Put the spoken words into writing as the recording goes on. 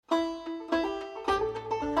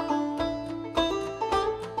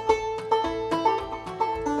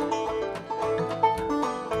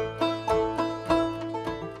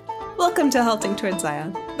Welcome to Halting Toward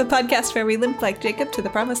Zion, the podcast where we limp like Jacob to the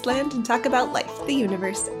promised land and talk about life, the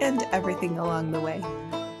universe, and everything along the way.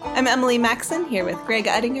 I'm Emily Maxon, here with Greg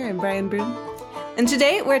Eidinger and Brian Broom. And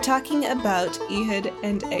today we're talking about Ehud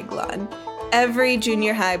and Eglon, every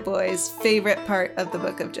junior high boy's favorite part of the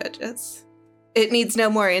Book of Judges. It needs no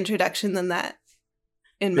more introduction than that,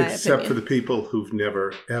 in my opinion. Except for the people who've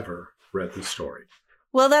never, ever read the story.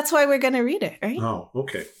 Well, that's why we're going to read it, right? Oh,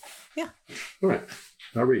 okay. Yeah. All right.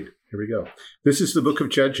 I'll read. Here we go. This is the Book of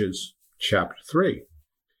Judges, chapter 3.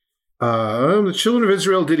 The children of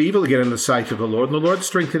Israel did evil again in the sight of the Lord, and the Lord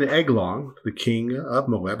strengthened Eglon, the king of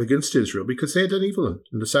Moab, against Israel, because they had done evil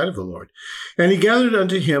in the sight of the Lord. And he gathered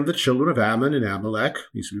unto him the children of Ammon and Amalek,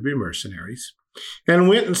 these would be mercenaries, and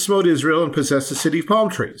went and smote Israel and possessed the city of palm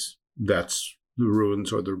trees. That's the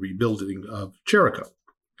ruins or the rebuilding of Jericho.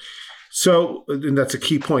 So, and that's a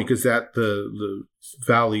key point, because that the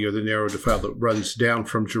valley or the narrow defile that runs down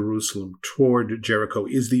from Jerusalem toward Jericho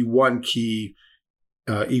is the one key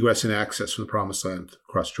egress and access from the Promised Land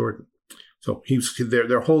across Jordan. So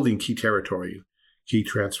they're holding key territory, key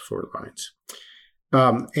transfer lines.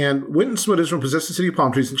 And went and smote Israel and possessed the city of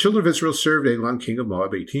palm trees, and the children of Israel served Eglon, king of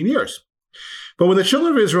Moab, 18 years. But when the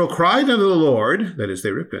children of Israel cried unto the Lord, that is,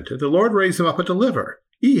 they repented, the Lord raised them up a deliverer,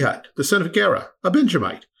 Ehud, the son of Gera, a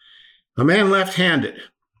Benjamite, a man left-handed,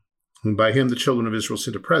 and by him the children of Israel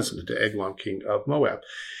sent a present unto Eglon, king of Moab.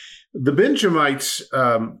 The Benjamites,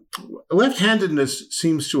 left-handedness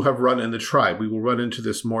seems to have run in the tribe. We will run into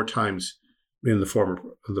this more times in the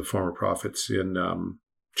former prophets. In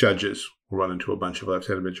Judges, we'll run into a bunch of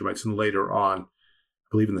left-handed Benjamites, and later on, I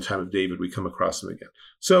believe in the time of David, we come across them again.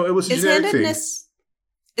 So it was a genetic thing.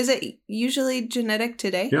 Is it usually genetic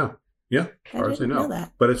today? Yeah, as far as I know.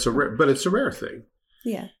 That. But it's a rare thing.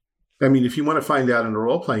 Yeah. I mean, if you want to find out in a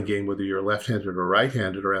role-playing game whether you're left-handed or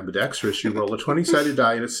right-handed or ambidextrous, you roll a 20-sided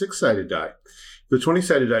die and a 6-sided die. If the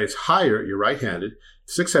 20-sided die is higher, you're right-handed.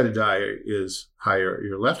 The 6-sided die is higher,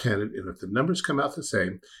 you're left-handed. And if the numbers come out the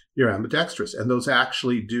same, you're ambidextrous. And those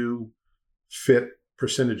actually do fit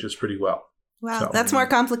percentages pretty well. Wow, so, that's more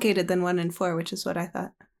complicated than 1 in 4, which is what I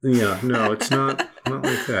thought. Yeah, no, it's not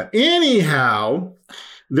like that. Anyhow,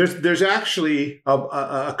 there's actually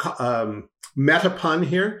a meta pun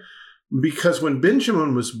here. Because when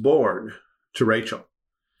Benjamin was born to Rachel,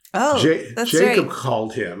 that's Jacob right.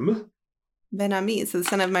 called him Ben-Ami, so the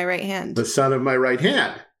son of my right hand. The son of my right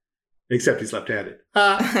hand, except he's left-handed.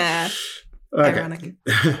 Ironic.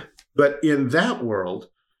 But in that world,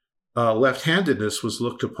 left-handedness was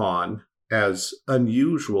looked upon as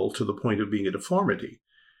unusual to the point of being a deformity.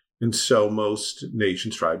 And so most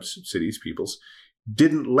nations, tribes, cities, peoples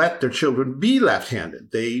didn't let their children be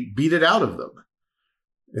left-handed. They beat it out of them.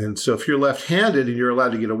 And so if you're left-handed and you're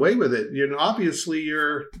allowed to get away with it, obviously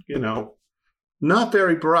you're not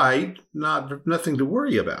very bright, nothing to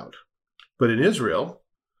worry about. But in Israel,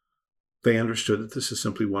 they understood that this is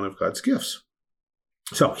simply one of God's gifts.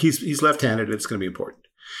 So he's left-handed, and it's going to be important.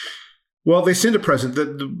 Well, they send a present.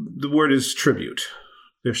 The word is tribute.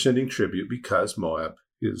 They're sending tribute because Moab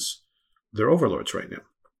is their overlords right now.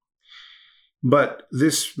 But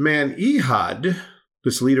this man Ehud,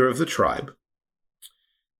 this leader of the tribe,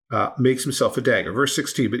 makes himself a dagger. Verse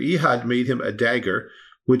 16, but Ehud made him a dagger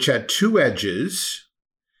which had 2 edges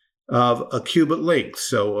of a cubit length,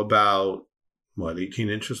 so about, 18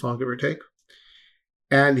 inches long, give or take?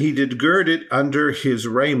 And he did gird it under his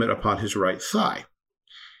raiment upon his right thigh.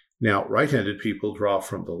 Now, right-handed people draw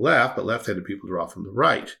from the left, but left-handed people draw from the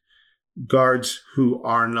right. Guards who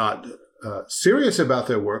are not serious about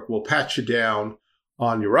their work will pat you down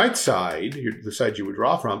on your right side, the side you would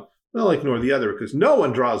draw from. They'll ignore the other because no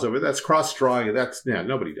one draws over. That's cross-drawing, and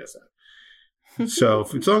nobody does that. So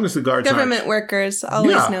as long as the guards Government workers,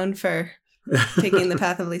 always known for taking the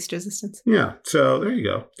path of least resistance. Yeah, so there you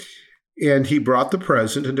go. And he brought the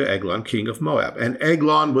present unto Eglon, king of Moab. And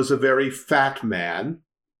Eglon was a very fat man.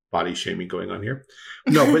 Body shaming going on here.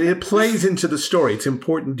 No, but it plays into the story. It's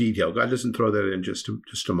important detail. God doesn't throw that in just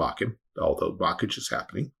to mock him, although mockage is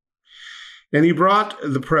happening. And he brought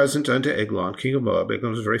the present unto Eglon, king of Moab.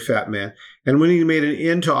 Eglon was a very fat man. And when he made an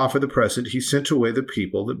end to offer the present, he sent away the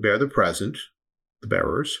people that bear the present, the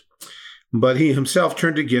bearers. But he himself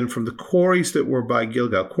turned again from the quarries that were by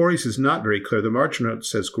Gilgal. Quarries is not very clear. The margin note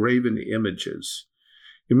says graven images.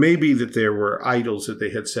 It may be that there were idols that they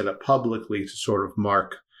had set up publicly to sort of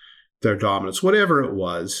mark their dominance. Whatever it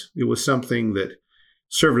was something that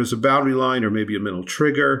served as a boundary line or maybe a mental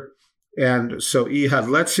trigger. And so Ehud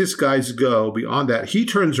lets his guys go beyond that. He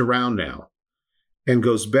turns around now and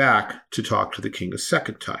goes back to talk to the king a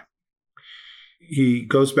second time. He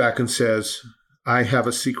goes back and says, I have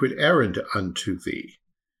a secret errand unto thee.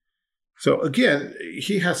 So again,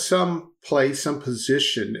 he has some place, some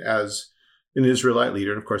position as an Israelite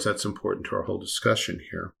leader. And of course, that's important to our whole discussion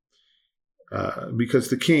here. Because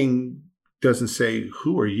the king doesn't say,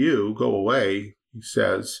 "Who are you? Go away." He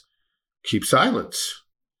says, "Keep silence.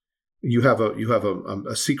 You have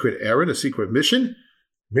a secret errand, a secret mission.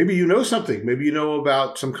 Maybe you know something. Maybe you know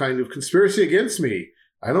about some kind of conspiracy against me.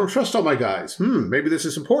 I don't trust all my guys. Maybe this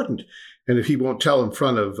is important." And if he won't tell in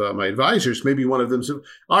front of my advisors, maybe one of them says,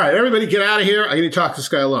 "All right, everybody get out of here. I need to talk to this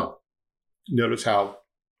guy alone." Notice how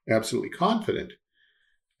absolutely confident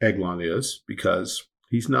Eglon is, because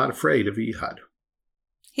he's not afraid of Ehud.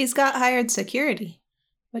 He's got hired security.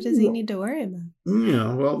 What does he need to worry about?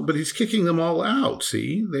 Yeah, well, but he's kicking them all out,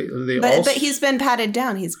 see? But he's been patted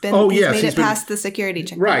down. He's made it past the security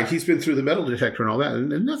check. Right, he's been through the metal detector and all that,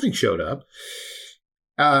 and nothing showed up.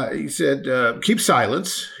 He said, "Keep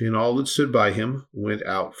silence," and all that stood by him went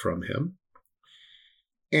out from him.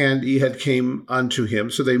 And Ehud came unto him.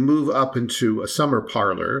 So they move up into a summer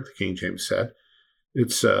parlor, the King James said.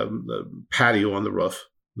 It's a patio on the roof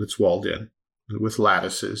that's walled in with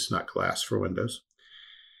lattices, not glass for windows.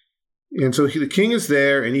 And so the king is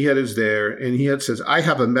there, and Ehud is there, and Ehud says, "I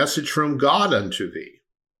have a message from God unto thee."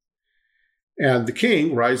 And the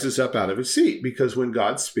king rises up out of his seat, because when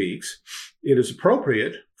God speaks, it is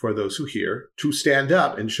appropriate for those who hear to stand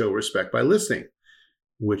up and show respect by listening,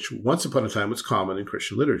 which once upon a time was common in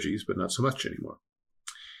Christian liturgies, but not so much anymore.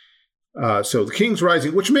 So the king's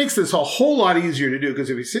rising, which makes this a whole lot easier to do, because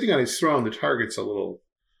if he's sitting on his throne, the target's a little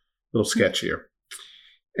sketchier.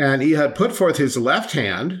 And Ehud put forth his left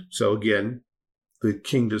hand. So again, the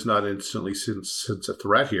king does not instantly sense a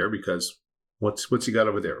threat here, because what's he got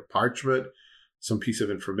over there? Parchment, some piece of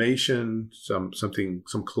information, some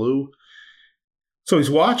clue. So he's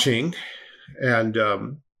watching, and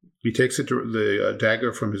he takes the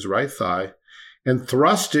dagger from his right thigh and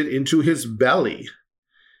thrust it into his belly.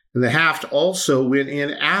 And the haft also went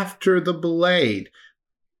in after the blade.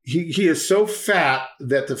 He is so fat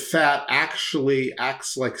that the fat actually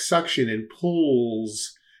acts like suction and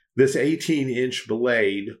pulls this 18-inch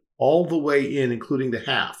blade all the way in, including the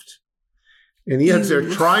haft. And Ehud's there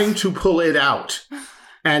trying to pull it out,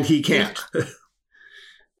 and he can't.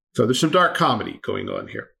 So there's some dark comedy going on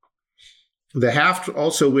here. The haft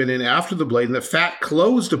also went in after the blade, and the fat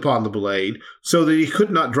closed upon the blade so that he could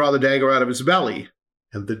not draw the dagger out of his belly.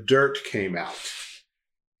 And the dirt came out.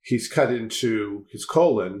 He's cut into his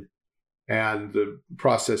colon, and the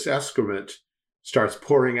process excrement starts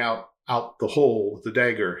pouring out the hole the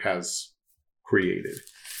dagger has created,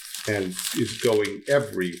 and is going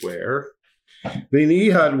everywhere. Then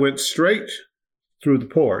Ehud went straight through the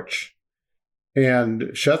porch and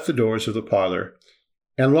shut the doors of the parlor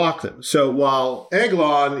and locked them. So while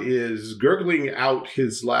Eglon is gurgling out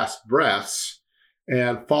his last breaths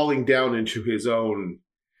and falling down into his own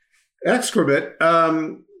excrement,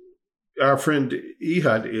 our friend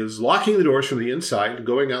Ehud is locking the doors from the inside,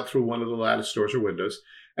 going out through one of the lattice doors or windows,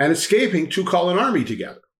 and escaping to call an army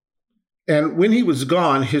together. And when he was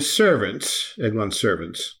gone, his servants, Eglon's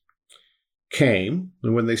servants, came,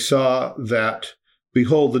 and when they saw that,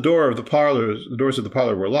 behold, the doors of the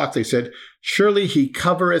parlor were locked, they said, "Surely he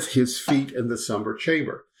covereth his feet in the summer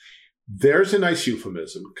chamber." There's a nice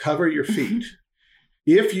euphemism. Cover your feet.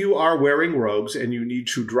 If you are wearing robes and you need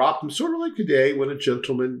to drop them, sort of like today when a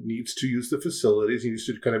gentleman needs to use the facilities, he needs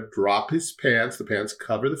to kind of drop his pants, the pants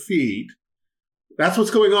cover the feet. That's what's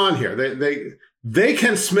going on here. They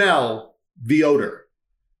can smell the odor.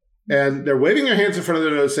 And they're waving their hands in front of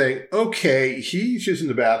their nose saying, "Okay, he's using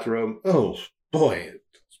the bathroom. Oh, boy,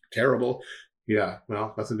 it's terrible." Yeah,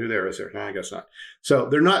 well, nothing to do there, is there? No, I guess not. So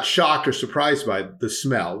they're not shocked or surprised by the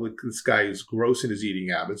smell. This guy is gross in his eating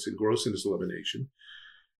habits and gross in his elimination.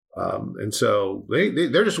 And so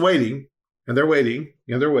they're just waiting, and they're waiting,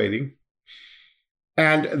 and they're waiting.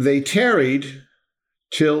 And they tarried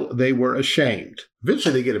till they were ashamed.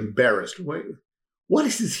 Eventually they get embarrassed. Wait, what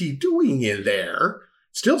is he doing in there?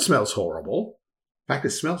 Still smells horrible. In fact, it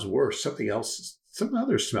smells worse. Some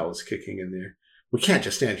other smell is kicking in there. We can't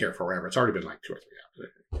just stand here forever. It's already been like 2 or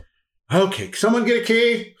 3 hours. Okay, someone get a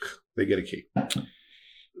key? They get a key.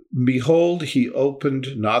 Behold, he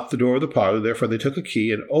opened not the door of the parlor. Therefore they took a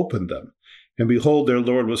key and opened them. And behold, their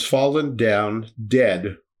lord was fallen down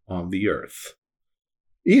dead on the earth.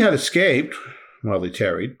 Ehud escaped while they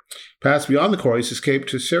tarried, passed beyond the Chorus, escaped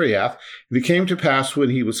to Siriath. And it came to pass when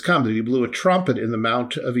he was come that he blew a trumpet in the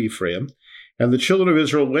mount of Ephraim. And the children of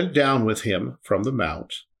Israel went down with him from the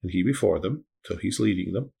mount, and he before them. So he's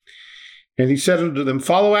leading them. And he said unto them,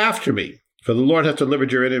 "Follow after me, for the Lord hath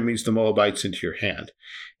delivered your enemies, the Moabites, into your hand."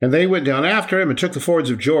 And they went down after him and took the fords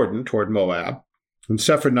of Jordan toward Moab. and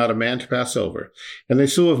suffered not a man to pass over. And they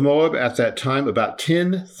slew of Moab at that time about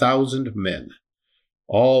 10,000 men,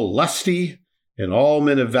 all lusty and all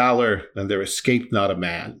men of valor, and there escaped not a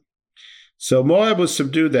man. So Moab was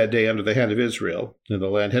subdued that day under the hand of Israel, and the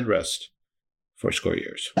land had rest 80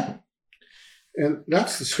 years. And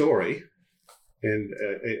that's the story. And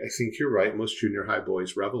I think you're right. Most junior high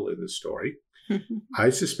boys revel in this story. I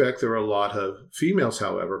suspect there are a lot of females,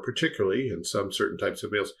 however, particularly, and some certain types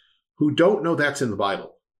of males, who don't know that's in the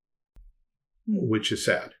Bible, which is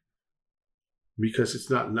sad, because it's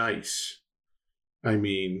not nice. I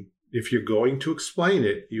mean, if you're going to explain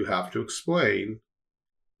it, you have to explain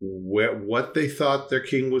what they thought their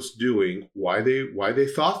king was doing, why they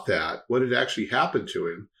thought that, what had actually happened to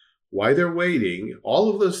him, why they're waiting. All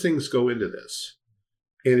of those things go into this.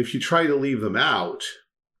 And if you try to leave them out,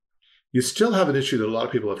 you still have an issue that a lot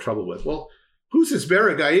of people have trouble with. Well, who's this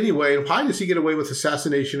Barrett guy anyway, and why does he get away with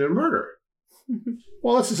assassination and murder?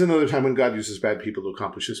 Well, this is another time when God uses bad people to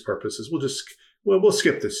accomplish his purposes. We'll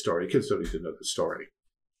skip this story. Kids don't need to know the story.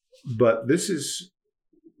 But this is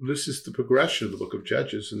the progression of the book of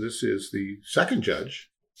Judges, and this is the second judge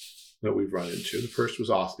that we've run into. The first was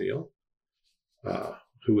Othniel,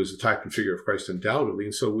 who was the type and figure of Christ undoubtedly.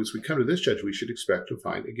 And so as we come to this judge, we should expect to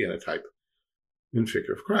find, again, a type and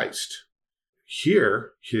figure of Christ.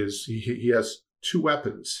 Here, he has 2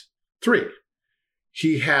 weapons. 3.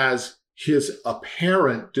 He has his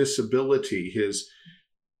apparent disability,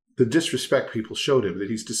 the disrespect people showed him, that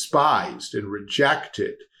he's despised and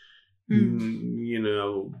rejected,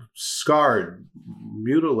 scarred,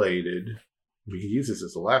 mutilated. I mean, he uses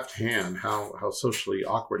his left hand. How socially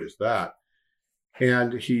awkward is that?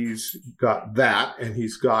 And he's got that, and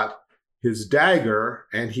he's got his dagger,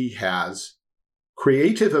 and he has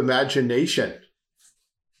creative imagination.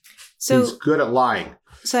 So he's good at lying.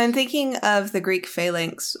 So I'm thinking of the Greek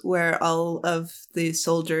phalanx, where all of the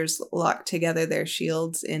soldiers lock together their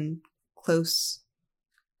shields in close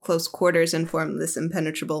quarters and form this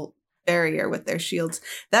impenetrable barrier with their shields.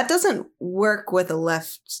 That doesn't work with a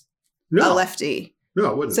lefty. No,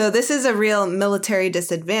 it wouldn't. So this is a real military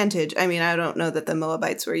disadvantage. I mean, I don't know that the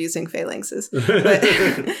Moabites were using phalanxes,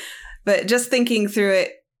 but just thinking through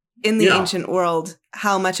it in the ancient world,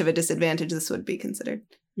 how much of a disadvantage this would be considered.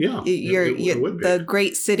 Yeah, it would be. The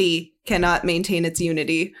great city cannot maintain its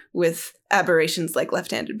unity with aberrations like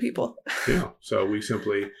left-handed people. Yeah, so we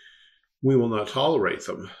will not tolerate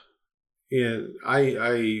them. And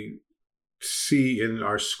I see in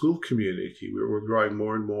our school community, we're growing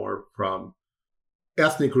more and more from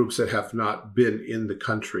ethnic groups that have not been in the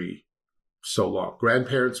country so long.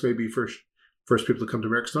 Grandparents may be first people to come to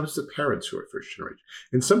America. Sometimes the parents who are first generation.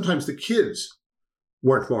 And sometimes the kids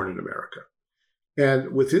weren't born in America.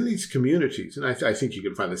 And within these communities, and I think you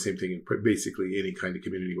can find the same thing in basically any kind of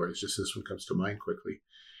community, where it's just this one comes to mind quickly.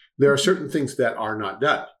 There are certain things that are not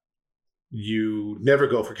done. You never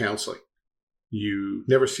go for counseling. You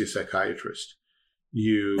never see a psychiatrist.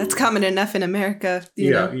 That's common enough in America.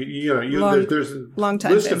 There's a long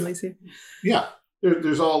time families here. Yeah,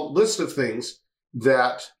 there's all list of things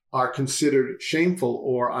that are considered shameful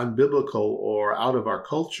or unbiblical or out of our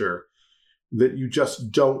culture that you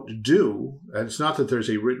just don't do. And it's not that there's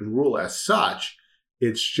a written rule as such.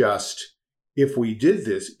 It's just, if we did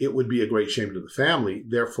this, it would be a great shame to the family.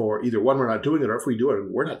 Therefore, either one, we're not doing it, or if we do it,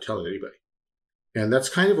 we're not telling anybody. And that's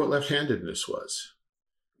kind of what left-handedness was.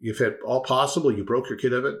 If at all possible, you broke your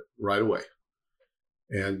kid of it right away.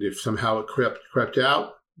 And if somehow it crept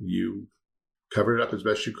out, you covered it up as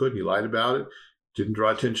best you could, and you lied about it, didn't draw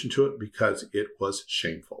attention to it because it was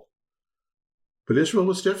shameful. But Israel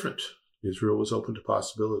was different. Israel was open to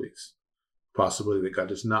possibilities. Possibility that God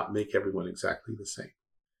does not make everyone exactly the same.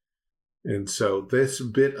 And so this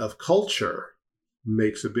bit of culture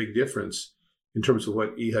makes a big difference in terms of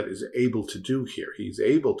what Ehud is able to do here. He's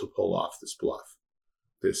able to pull off this bluff,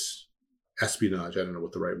 this espionage, I don't know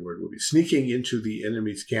what the right word would be, sneaking into the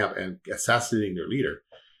enemy's camp and assassinating their leader,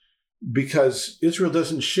 because Israel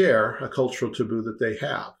doesn't share a cultural taboo that they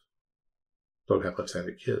have. Don't have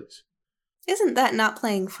left-handed kids. Isn't that not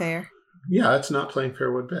playing fair? Yeah, it's not playing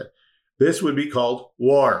fair one bit. This would be called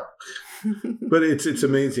war. But it's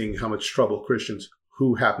amazing how much trouble Christians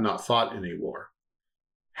who have not fought in a war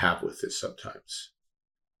have with this sometimes.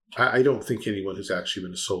 I don't think anyone who's actually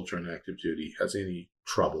been a soldier on active duty has any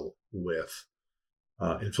trouble with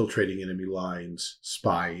infiltrating enemy lines,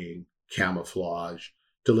 spying, camouflage,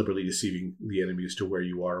 deliberately deceiving the enemy as to where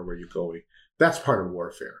you are or where you're going. That's part of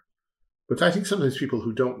warfare. But I think sometimes people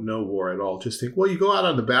who don't know war at all just think, well, you go out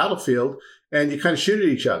on the battlefield and you kind of shoot at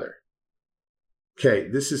each other. Okay,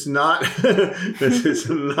 this is not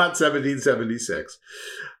 1776.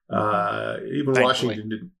 Even Thankfully. Washington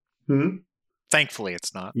didn't. Thankfully,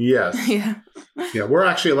 it's not. Yes. Yeah. We're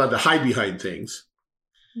actually allowed to hide behind things.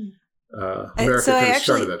 America So I kind of actually-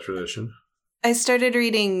 started that tradition. I started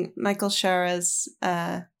reading Michael Shara's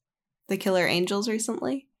The Killer Angels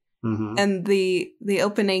recently. Mm-hmm. And the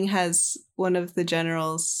opening has one of the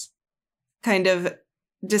generals kind of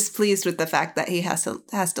displeased with the fact that he has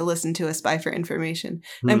to listen to a spy for information.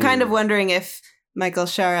 And I'm kind of wondering if Michael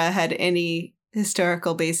Shara had any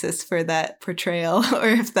historical basis for that portrayal, or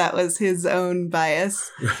if that was his own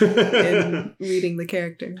bias in reading the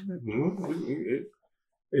character.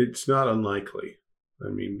 It's not unlikely. I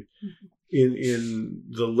mean, in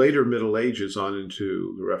the later Middle Ages on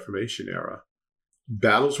into the Reformation era,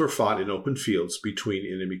 battles were fought in open fields between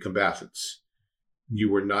enemy combatants. You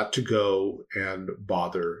were not to go and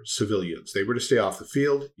bother civilians. They were to stay off the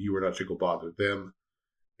field. You were not to go bother them.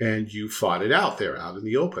 And you fought it out there, out in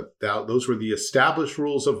the open. Those were the established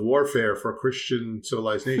rules of warfare for Christian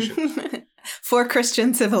civilized nations. For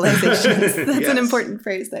Christian civilizations. That's Yes. an important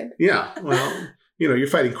phrase there. Yeah, well, you're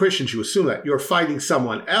fighting Christians, you assume that. You're fighting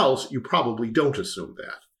someone else, you probably don't assume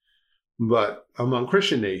that. But among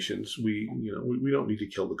Christian nations, we don't need to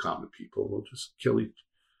kill the common people. We'll just kill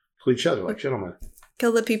each other like gentlemen.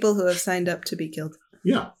 Kill the people who have signed up to be killed.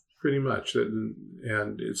 Yeah, pretty much.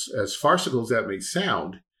 And it's as farcical as that may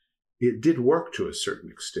sound, it did work to a certain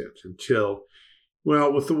extent until,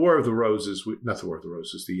 well, with the War of the Roses, not the War of the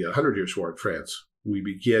Roses, the 100 Years' War in France, we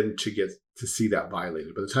begin to get to see that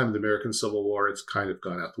violated. By the time of the American Civil War, it's kind of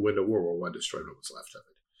gone out the window. World War I destroyed what was left of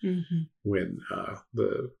it. Mm-hmm. When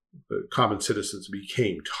the common citizens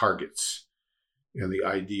became targets. And the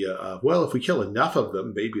idea of, well, if we kill enough of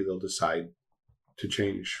them, maybe they'll decide to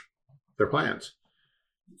change their plans.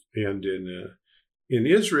 And in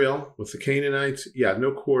Israel, with the Canaanites,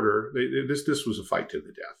 no quarter. This was a fight to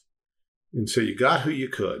the death. And so you got who you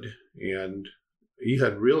could. And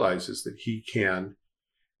Ehud realizes that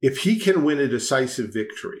if he can win a decisive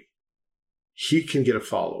victory, he can get a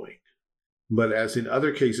following. But as in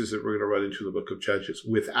other cases that we're going to run into in the book of Judges,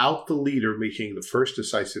 without the leader making the first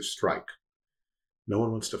decisive strike, no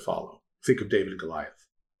one wants to follow. Think of David and Goliath.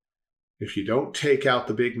 If you don't take out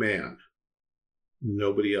the big man,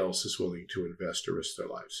 nobody else is willing to invest or risk their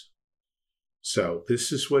lives. So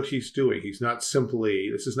this is what he's doing. This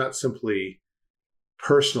is not simply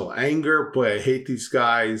personal anger. Boy, I hate these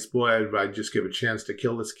guys. Boy, I'd just give a chance to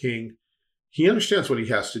kill this king. He understands what he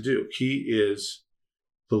has to do. He is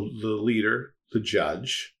the leader, the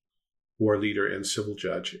judge, war leader and civil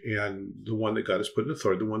judge, and the one that God has put in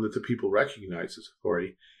authority, the one that the people recognize as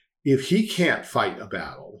authority. If he can't fight a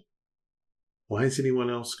battle, why is anyone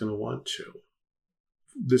else going to want to?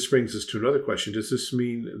 This brings us to another question. Does this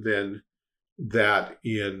mean then that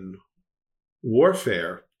in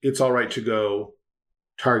warfare, it's all right to go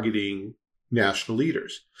targeting national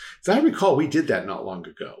leaders? As I recall, we did that not long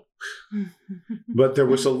ago. But there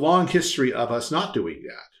was a long history of us not doing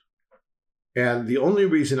that. And the only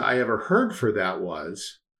reason I ever heard for that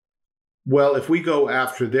was, well, if we go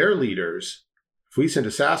after their leaders, if we send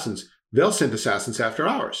assassins, they'll send assassins after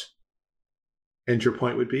ours. And your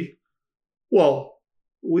point would be, well,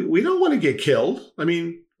 we don't want to get killed. I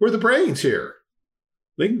mean, we're the brains here.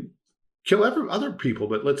 They can kill other people,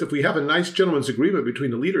 but if we have a nice gentleman's agreement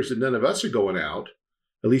between the leaders and none of us are going out,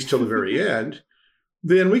 at least till the very end,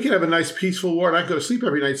 then we can have a nice peaceful war and I can go to sleep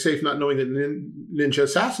every night safe, not knowing that ninja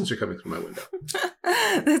assassins are coming through my window.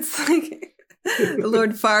 That's like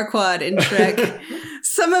Lord Farquaad in Shrek.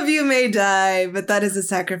 Some of you may die, but that is a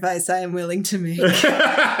sacrifice I am willing to make.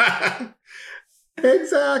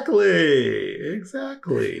 Exactly.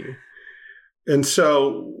 And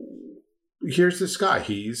so here's this guy.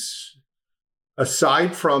 He's,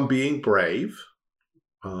 aside from being brave,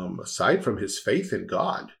 aside from his faith in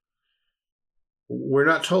God, we're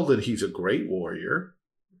not told that he's a great warrior.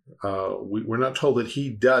 We're not told that he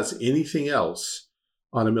does anything else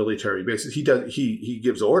on a military basis. He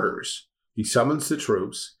gives orders. He summons the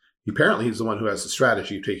troops. Apparently, he's the one who has the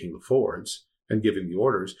strategy of taking the fords and giving the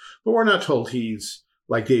orders. But we're not told he's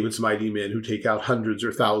like David's mighty men who take out hundreds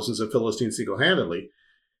or thousands of Philistines single-handedly.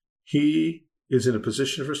 He is in a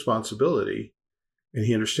position of responsibility, and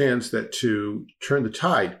he understands that to turn the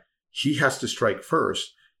tide, he has to strike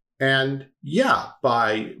first. And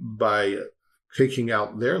by taking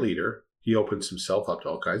out their leader, he opens himself up to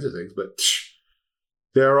all kinds of things. But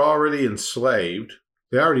they're already enslaved.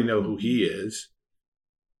 They already know who he is.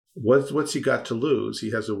 What's he got to lose?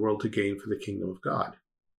 He has a world to gain for the kingdom of God.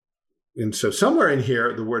 And so somewhere in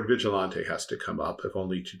here, the word vigilante has to come up, if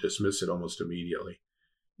only to dismiss it almost immediately.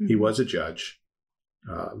 Mm-hmm. He was a judge.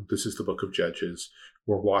 This is the book of Judges.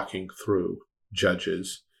 We're walking through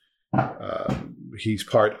Judges. He's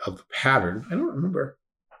part of the pattern. I don't remember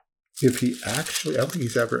if he actually, I don't think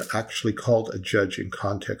he's ever actually called a judge in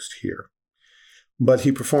context here. But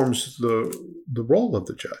he performs the role of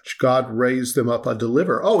the judge. God raised them up a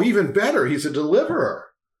deliverer. Oh, even better, he's a deliverer.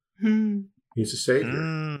 He's a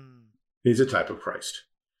savior. He's a type of Christ.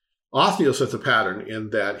 Othniel sets a pattern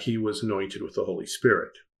in that he was anointed with the Holy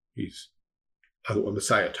Spirit. He's a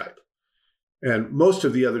Messiah type. And most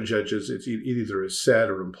of the other judges, it either is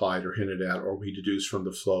said or implied or hinted at, or we deduce from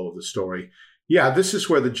the flow of the story. Yeah, this is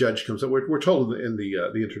where the judge comes up. We're told in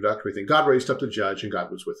the introductory thing, God raised up the judge and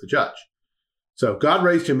God was with the judge. So God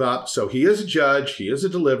raised him up. So he is a judge. He is a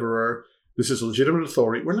deliverer. This is legitimate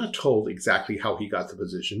authority. We're not told exactly how he got the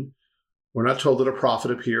position. We're not told that a prophet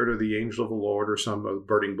appeared or the angel of the Lord or some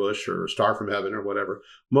burning bush or a star from heaven or whatever.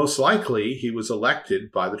 Most likely, he was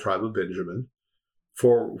elected by the tribe of Benjamin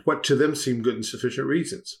for what to them seemed good and sufficient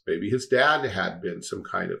reasons. Maybe his dad had been some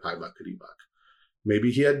kind of high muckety buck.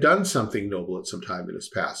 Maybe he had done something noble at some time in his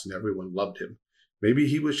past and everyone loved him. Maybe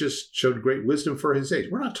he was just showed great wisdom for his age.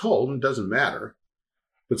 We're not told, and it doesn't matter.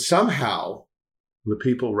 But somehow the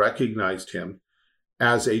people recognized him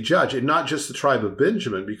as a judge, and not just the tribe of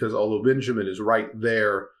Benjamin, because although Benjamin is right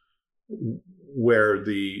there where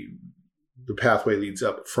the pathway leads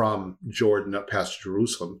up from Jordan up past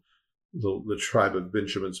Jerusalem, the tribe of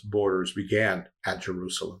Benjamin's borders began at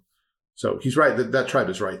Jerusalem. So he's right, that tribe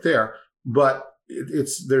is right there. But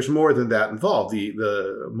there's more than that involved.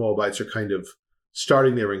 The Moabites are kind of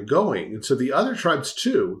starting there and going. And so the other tribes,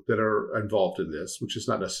 too, that are involved in this, which is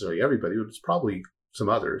not necessarily everybody, but it's probably some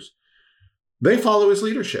others, they follow his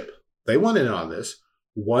leadership. They want in on this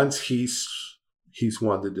once he's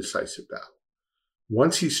won the decisive battle.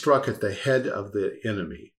 Once he struck at the head of the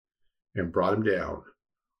enemy and brought him down,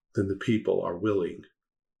 then the people are willing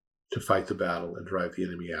to fight the battle and drive the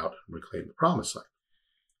enemy out and reclaim the promised land.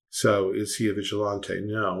 So is he a vigilante?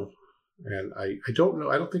 No. And I don't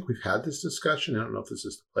know. I don't think we've had this discussion. I don't know if this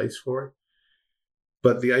is the place for it.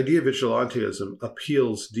 But the idea of vigilantism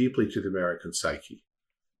appeals deeply to the American psyche.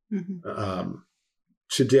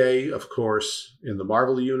 Today, of course, in the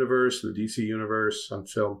Marvel universe, the DC universe, on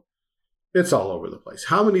film, it's all over the place.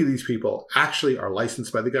 How many of these people actually are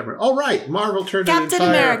licensed by the government? Oh, right. Marvel turned Captain an entire...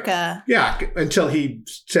 America. Yeah, until he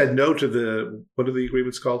said no to the... What are the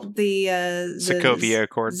agreements called? The Sokovia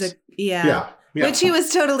Accords. Yeah. Which he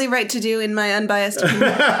was totally right to do, in my unbiased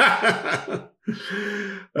opinion.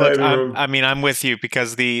 Look, I'm with you,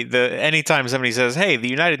 because the anytime somebody says, "Hey, the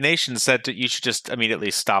United Nations said you should just immediately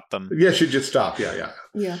stop them." Yeah, should just stop. Yeah.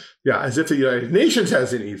 As if the United Nations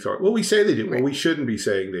has any authority. Well, we say they do. Right. Well, we shouldn't be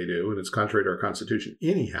saying they do, and it's contrary to our Constitution.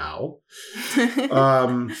 Anyhow,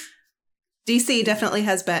 DC definitely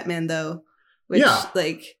has Batman, though. Which,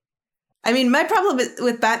 my problem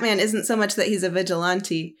with Batman isn't so much that he's a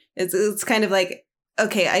vigilante. It's kind of like,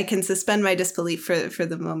 okay, I can suspend my disbelief for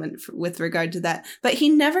the moment with regard to that. But he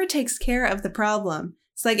never takes care of the problem.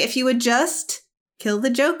 It's like, if you would just kill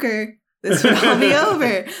the Joker, this would all be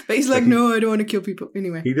over. But he's like, no, I don't want to kill people.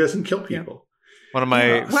 Anyway. He doesn't kill people. Yeah. One of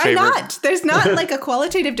my Why favorite... not? There's not like a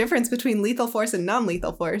qualitative difference between lethal force and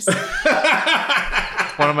non-lethal force.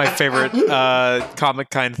 One of my favorite comic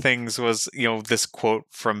kind things was, this quote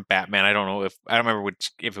from Batman. I don't remember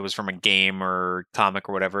if it was from a game or comic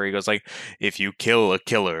or whatever. He goes like, "If you kill a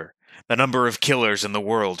killer, the number of killers in the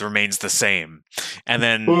world remains the same." And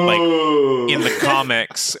then, like, in the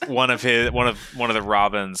comics, one of the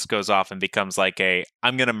Robins goes off and becomes like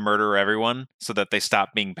I'm gonna murder everyone so that they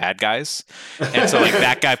stop being bad guys. And so, like,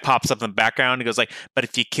 that guy pops up in the background and goes like, "But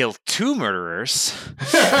if you kill 2 murderers."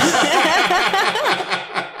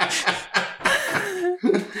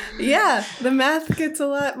 Yeah, the math gets a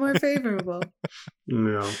lot more favorable.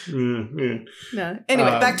 No. No.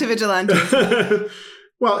 Anyway, back to Vigilante.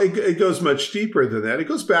 Well, it goes much deeper than that. It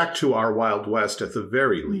goes back to our Wild West at the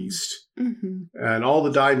very least. Mm-hmm. And all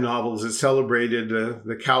the dime novels that celebrated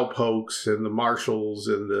the cowpokes and the marshals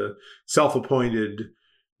and the self-appointed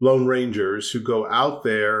Lone Rangers who go out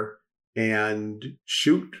there and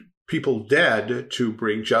shoot people dead to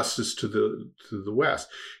bring justice to the West.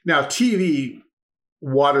 Now, TV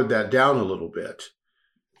watered that down a little bit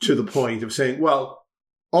to the point of saying, well,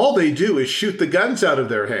 all they do is shoot the guns out of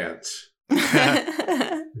their hands.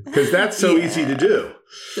 Because that's so easy to do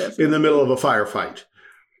in the middle of a firefight.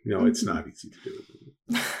 It's not easy to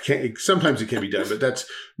do. Sometimes it can be done, but that's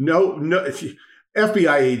no.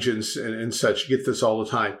 FBI agents and such get this all the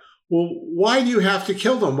time. Well, why do you have to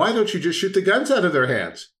kill them? Why don't you just shoot the guns out of their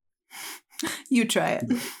hands? You try it.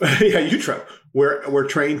 Yeah, you try. We're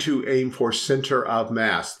trained to aim for center of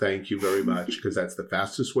mass. Thank you very much, because that's the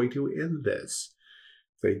fastest way to end this.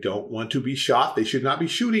 They don't want to be shot. They should not be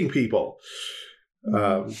shooting people.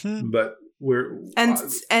 But we're and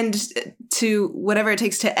to whatever it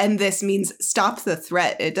takes to end this means stop the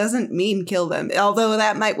threat. It doesn't mean kill them, although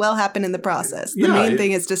that might well happen in the process. The main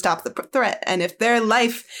thing is to stop the threat. And if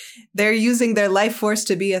they're using their life force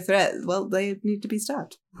to be a threat, well, they need to be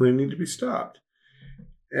stopped. They need to be stopped.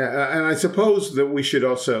 And I suppose that we should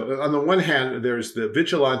also, on the one hand, there's the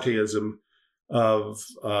vigilantism of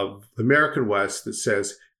the American West that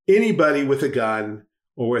says anybody with a gun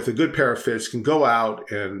or with a good pair of fists can go out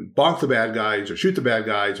and bonk the bad guys or shoot the bad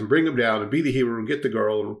guys and bring them down and be the hero and get the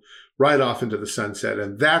girl and ride off into the sunset.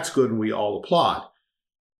 And that's good and we all applaud.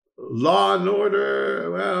 Law and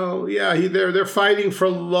order, well, yeah, they're fighting for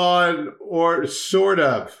law and order, sort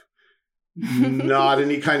of. Not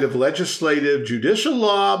any kind of legislative, judicial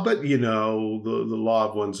law, but, the law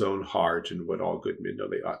of one's own heart and what all good men know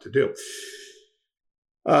they ought to do.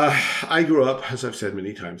 I grew up, as I've said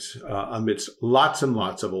many times, amidst lots and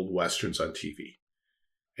lots of old Westerns on TV.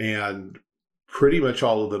 And pretty much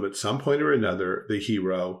all of them, at some point or another, the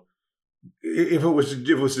hero, if it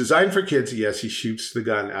was designed for kids, yes, he shoots the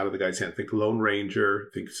gun out of the guy's hand. Think Lone Ranger,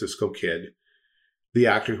 think Cisco Kid. The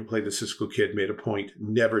actor who played the Cisco Kid made a point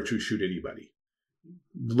never to shoot anybody.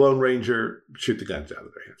 The Lone Ranger, shoot the guns out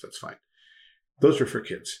of their hands. That's fine. Those are for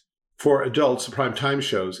kids. For adults, the prime time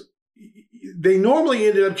shows, they normally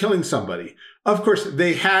ended up killing somebody. Of course,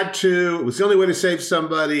 they had to. It was the only way to save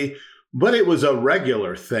somebody, but it was a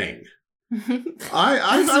regular thing. That's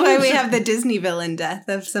why we have the Disney villain death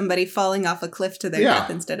of somebody falling off a cliff to their death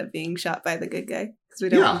instead of being shot by the good guy. Because we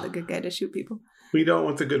don't want the good guy to shoot people. We don't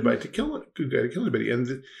want the good guy to kill anybody.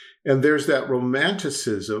 And there's that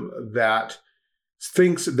romanticism that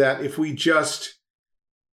thinks that if we just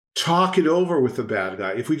talk it over with the bad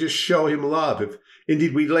guy, if we just show him love, if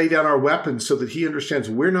indeed we lay down our weapons so that he understands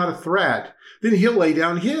we're not a threat, then he'll lay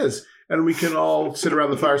down his. And we can all sit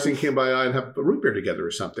around the fire singing Kumbaya and have a root beer together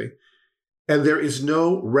or something. And there is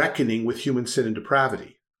no reckoning with human sin and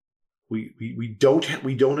depravity. We don't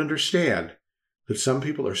understand that some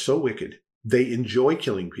people are so wicked. They enjoy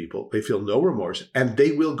killing people. They feel no remorse, and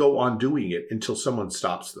they will go on doing it until someone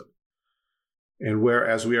stops them. And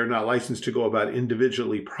whereas we are not licensed to go about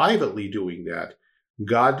individually, privately doing that,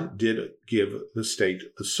 God did give the state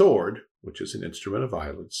the sword, which is an instrument of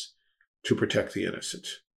violence, to protect the innocent.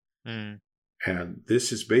 Mm. And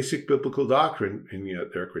this is basic biblical doctrine, and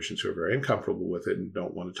yet there are Christians who are very uncomfortable with it and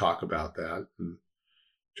don't want to talk about that. And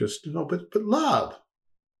just, but love.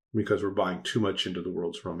 Because we're buying too much into the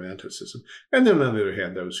world's romanticism. And then on the other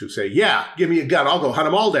hand, those who say, yeah, give me a gun, I'll go hunt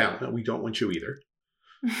them all down. No, we don't want you either.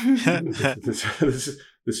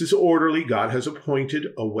 This is orderly. God has appointed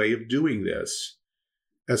a way of doing this.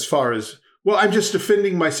 As far as, well, I'm just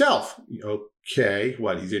defending myself. Okay,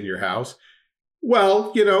 what, he's in your house?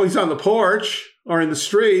 Well, he's on the porch or in the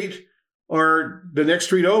street or the next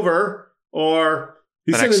street over or...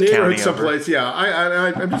 He's in the neighborhood someplace. Yeah,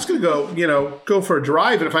 I'm just going to go for a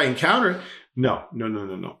drive. And if I encounter it, no.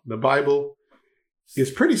 The Bible is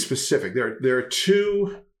pretty specific. There are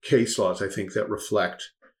two case laws, I think, that reflect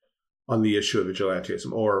on the issue of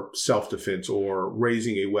vigilantism or self-defense or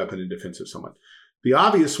raising a weapon in defense of someone. The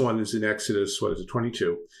obvious one is in Exodus,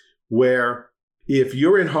 22, where if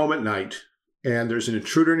you're in home at night and there's an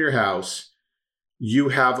intruder in your house, you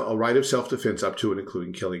have a right of self-defense up to and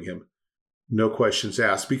including killing him. No questions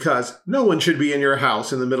asked, because no one should be in your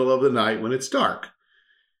house in the middle of the night when it's dark.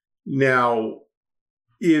 Now,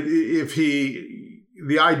 the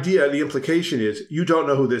implication is you don't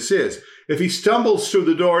know who this is. If he stumbles through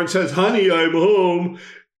the door and says, honey, I'm home,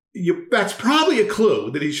 that's probably a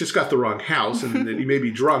clue that he's just got the wrong house and that he may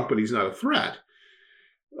be drunk, but he's not a threat.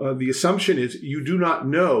 The assumption is you do not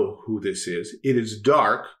know who this is. It is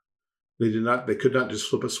dark. They could not just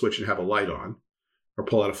flip a switch and have a light on, or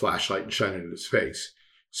pull out a flashlight and shine it in his face.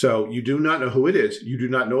 So you do not know who it is. You do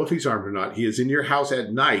not know if he's armed or not. He is in your house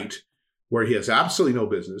at night where he has absolutely no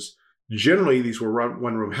business. Generally, these were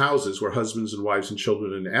one-room houses where husbands and wives and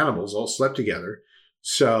children and animals all slept together.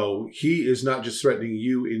 So he is not just threatening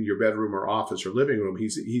you in your bedroom or office or living room.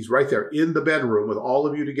 He's right there in the bedroom with all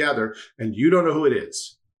of you together, and you don't know who it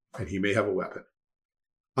is. And he may have a weapon.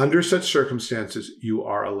 Under such circumstances, you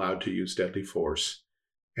are allowed to use deadly force,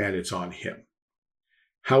 and it's on him.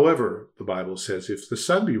 However, the Bible says, if the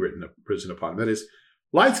sun be risen upon him, that is,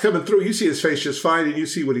 light's coming through, you see his face just fine, and you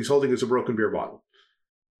see what he's holding is a broken beer bottle.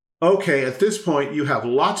 Okay, at this point, you have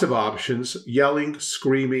lots of options, yelling,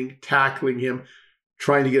 screaming, tackling him,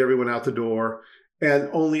 trying to get everyone out the door, and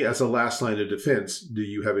only as a last line of defense do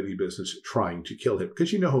you have any business trying to kill him.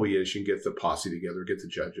 Because you know who he is, you can get the posse together, get the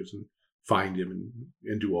judges, and find him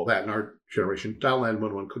and do all that. In our generation, dial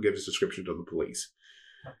 911 could give his description to the police.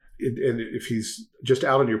 And if he's just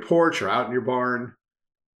out on your porch or out in your barn,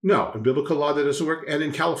 no. In biblical law, that doesn't work. And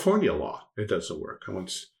in California law, it doesn't work. I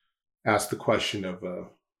once asked the question of a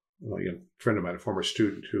friend of mine, a former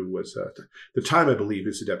student who was, at the time, I believe,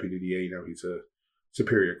 is a deputy DA. Now he's a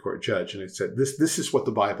Superior Court judge. And I said, this is what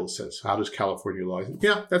the Bible says. How does California law? Said,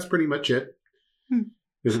 yeah, that's pretty much it.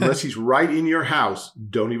 Because unless he's right in your house,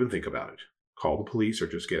 don't even think about it. Call the police or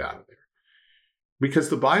just get out of there. Because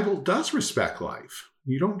the Bible does respect life.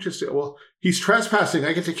 You don't just say, well, he's trespassing,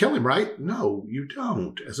 I get to kill him, right? No, you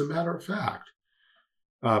don't, as a matter of fact.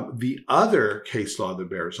 The other case law that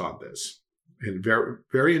bears on this, and very,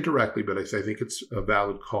 very indirectly, but I think it's a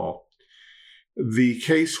valid call, the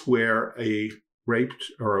case where a raped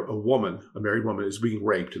or a woman, a married woman, is being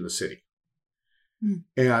raped in the city.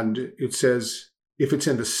 And it says, if it's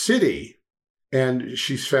in the city and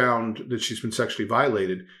she's found that she's been sexually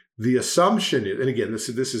violated, the assumption is, and again, this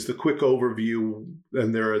is the quick overview,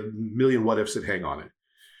 and there are a million what ifs that hang on it.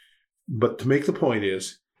 But to make the point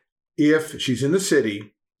is, if she's in the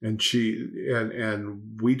city and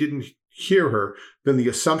we didn't hear her, then the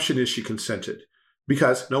assumption is she consented,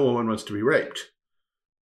 because no woman wants to be raped.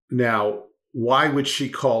 Now, why would she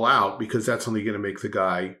call out? Because that's only going to make the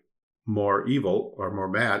guy more evil or more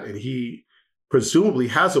mad, and he presumably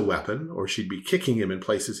has a weapon, or she'd be kicking him in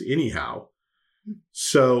places anyhow.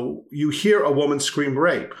 So you hear a woman scream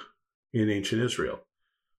rape in ancient Israel.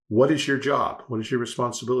 What is your job? What is your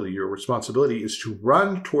responsibility? Your responsibility is to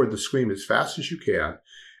run toward the scream as fast as you can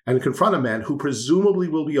and confront a man who presumably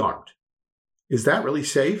will be armed. Is that really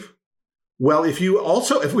safe? Well, if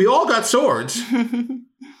we all got swords,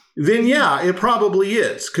 then yeah, it probably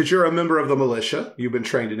is, because you're a member of the militia. You've been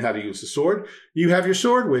trained in how to use the sword. You have your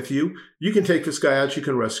sword with you. You can take this guy out. You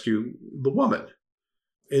can rescue the woman.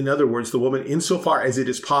 In other words, the woman, insofar as it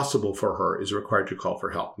is possible for her, is required to call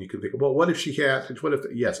for help. And you can think, well, what if she can't? What if?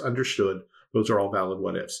 Yes, understood. Those are all valid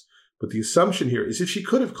what ifs. But the assumption here is if she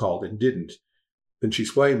could have called and didn't, then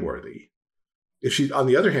she's blameworthy. On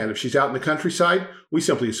the other hand, if she's out in the countryside, we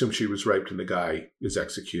simply assume she was raped and the guy is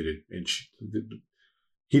executed, and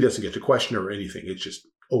he doesn't get to question her or anything. It's just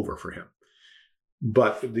over for him.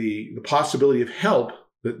 But the possibility of help,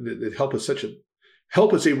 that help is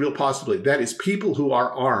a real possibility. That is, people who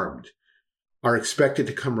are armed are expected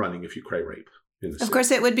to come running if you cry rape. Of course,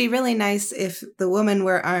 it would be really nice if the woman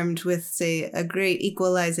were armed with, say, a great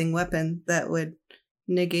equalizing weapon that would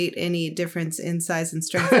negate any difference in size and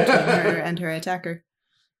strength between her and her attacker.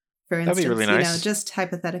 For instance, that'd be really nice. Just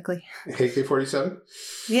hypothetically. AK-47?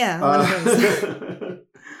 Yeah, one of those.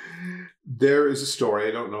 There is a story.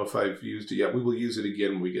 I don't know if I've used it yet. We will use it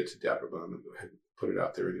again when we get to Deborah, but I'm going to go ahead and put it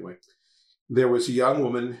out there anyway. There was a young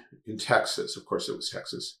woman in Texas. Of course, it was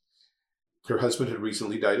Texas. Her husband had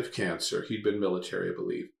recently died of cancer. He'd been military, I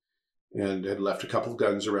believe, and had left a couple of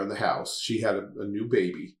guns around the house. She had a new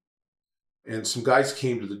baby. And some guys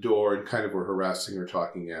came to the door and kind of were harassing her,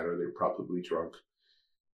 talking at her. They were probably drunk.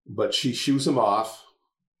 But she shoos them off,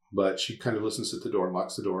 but she kind of listens at the door and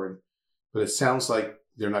locks the door. But it sounds like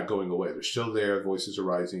they're not going away. They're still there. Voices are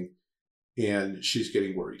rising. And she's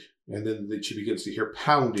getting worried. And then she begins to hear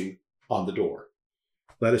pounding on the door.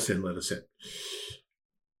 Let us in, let us in.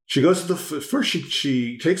 She goes to first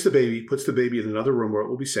she takes the baby, puts the baby in another room where it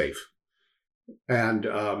will be safe. And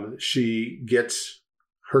she gets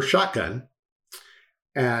her shotgun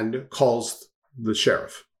and calls the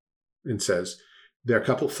sheriff and says, there are a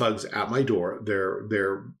couple of thugs at my door.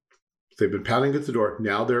 They've been pounding at the door.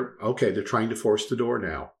 Now they're trying to force the door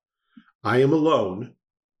now. I am alone.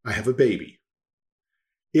 I have a baby.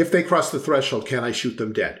 If they cross the threshold, can I shoot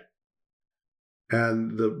them dead?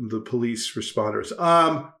 And the police responders,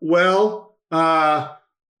 I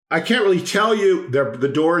can't really tell you.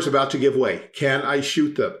 The door is about to give way. Can I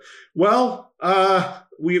shoot them? Well,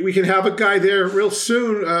 we can have a guy there real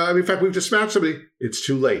soon. In fact, we've dispatched somebody. It's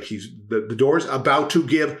too late. The door's about to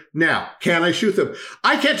give now. Can I shoot them?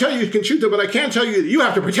 I can't tell you can shoot them, but I can tell you that you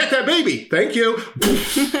have to protect that baby. Thank you.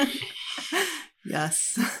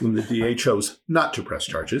 Yes. And the DA chose not to press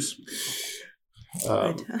charges.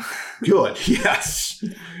 Good. Yes.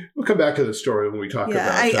 We'll come back to the story when we talk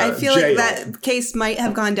about I feel jail. like that case might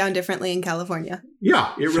have gone down differently in California.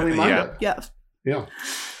 Yeah, it really might have. Yeah.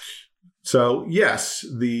 So, yes,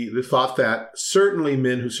 the thought that certainly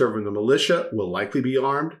men who serve in the militia will likely be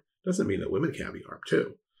armed doesn't mean that women can't be armed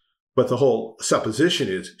too. But the whole supposition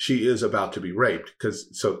is she is about to be raped,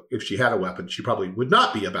 so if she had a weapon, she probably would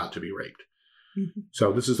not be about to be raped. Mm-hmm.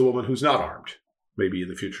 So this is the woman who's not armed. Maybe in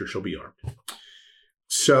the future she'll be armed.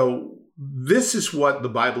 So this is what the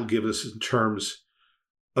Bible gives us in terms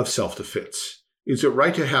of self-defense. Is it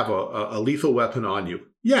right to have a lethal weapon on you?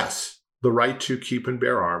 Yes. The right to keep and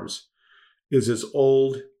bear arms is as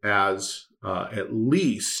old as at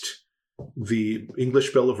least the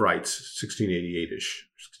English Bill of Rights, 1688-ish,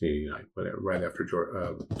 1689, whatever, right after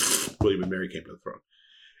William and Mary came to the throne.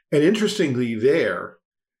 And interestingly there,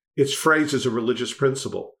 it's phrased as a religious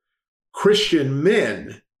principle. Christian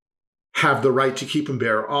men have the right to keep and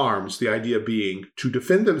bear arms, the idea being to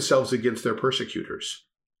defend themselves against their persecutors.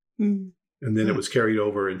 Mm. And then it was carried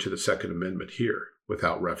over into the Second Amendment here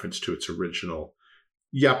without reference to its original.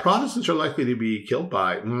 Yeah, Protestants are likely to be killed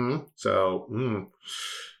by. And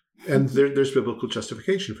there's biblical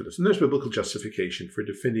justification for this. And there's biblical justification for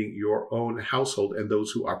defending your own household and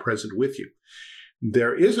those who are present with you.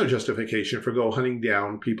 There is no justification for go hunting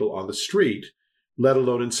down people on the street, let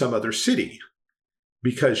alone in some other city,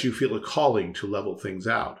 because you feel a calling to level things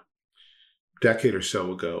out. A decade or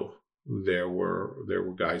so ago, there were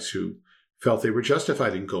guys who felt they were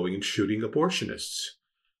justified in going and shooting abortionists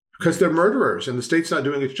because they're murderers and the state's not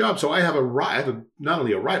doing its job. So I have a right, not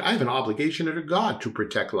only a right, I have an obligation under God to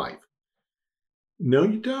protect life. No,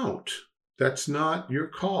 you don't. That's not your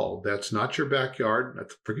call. That's not your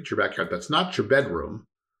backyard. Forget your backyard. That's not your bedroom.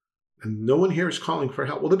 And no one here is calling for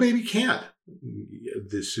help. Well, the baby can't.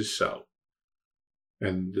 This is so.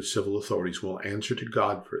 And the civil authorities will answer to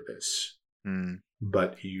God for this. Mm.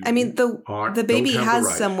 But the baby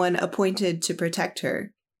has someone appointed to protect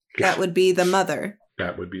her. That would be the mother.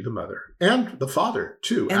 That would be the mother. And the father,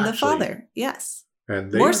 too. And the father, yes.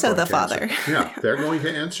 And more so the father. Yeah, they're going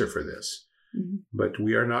to answer for this. Mm-hmm. But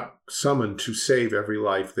we are not summoned to save every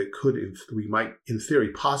life that we might, in theory,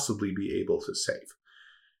 possibly be able to save.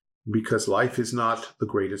 Because life is not the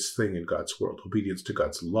greatest thing in God's world. Obedience to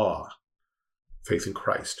God's law, faith in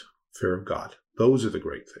Christ, fear of God. Those are the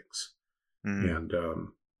great things. Mm.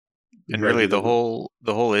 And really the whole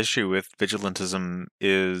issue with vigilantism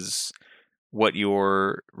is what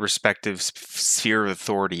your respective sphere of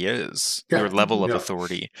authority is, your level of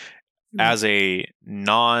authority. As a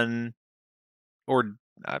I'm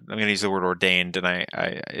going to use the word ordained, and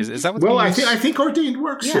is that what? Well, I think ordained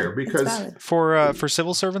works here because for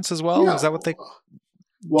civil servants as well. Is that what they?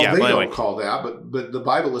 Well, they don't call that, but the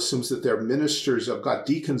Bible assumes that they're ministers of God,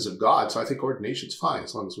 deacons of God. So I think ordination's fine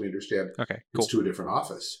as long as we understand it's to a different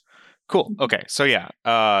office. Cool. Okay. So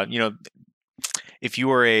if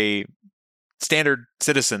you are a standard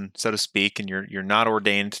citizen, so to speak, and you're not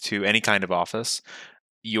ordained to any kind of office,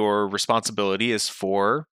 your responsibility is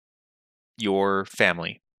for your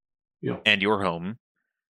family and your home,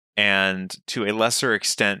 and to a lesser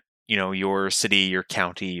extent, your city, your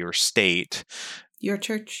county, your state. Your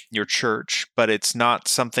church, but it's not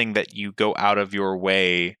something that you go out of your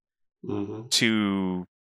way to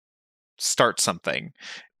start something.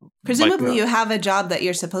 Presumably, you have a job that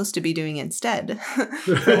you're supposed to be doing instead.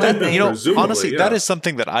 Honestly, that is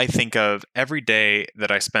something that I think of every day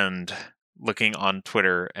that I spend looking on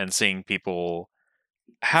Twitter and seeing people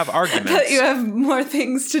have arguments. That you have more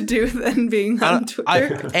things to do than being on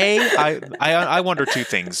Twitter. I wonder two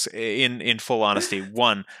things in full honesty.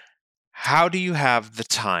 One, how do you have the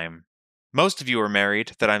time? Most of you are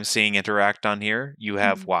married that I'm seeing interact on here. You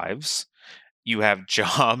have wives, you have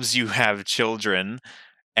jobs, you have children,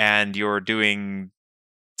 and you're doing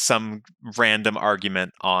some random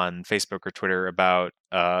argument on Facebook or Twitter about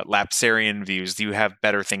lapsarian views. You have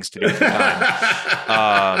better things to do with your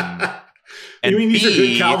time. You mean these are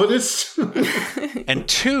good Calvinists? And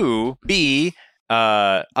two,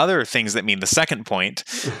 other things that mean the second point.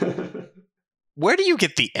 Where do you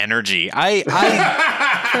get the energy? I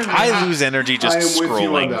lose energy just scrolling. With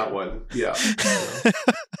you on that one. Yeah.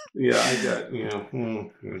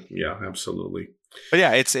 Absolutely. But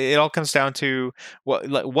yeah, it all comes down to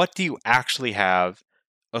what do you actually have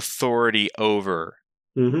authority over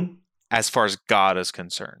as far as God is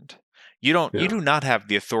concerned? You do not have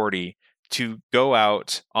the authority to go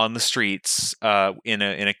out on the streets in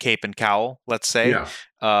a cape and cowl, let's say,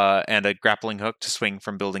 and a grappling hook to swing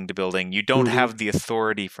from building to building. You don't have the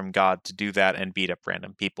authority from God to do that and beat up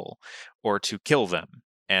random people or to kill them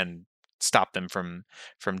and stop them from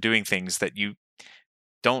doing things that you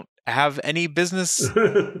don't have any business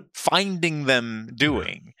finding them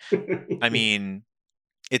doing. I mean,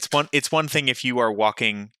 it's one thing if you are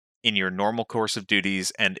walking in your normal course of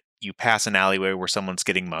duties and you pass an alleyway where someone's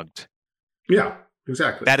getting mugged. Yeah,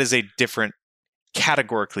 exactly. That is a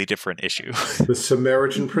categorically different issue. The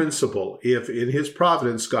Samaritan principle. If in his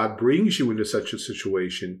providence God brings you into such a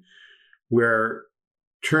situation where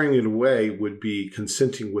turning it away would be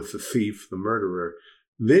consenting with the thief, the murderer,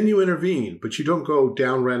 then you intervene, but you don't go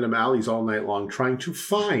down random alleys all night long trying to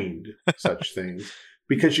find such things,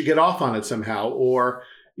 because you get off on it somehow, or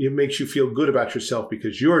it makes you feel good about yourself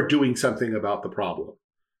because you're doing something about the problem.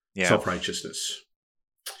 Yeah. Self-righteousness.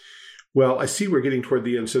 Well, I see we're getting toward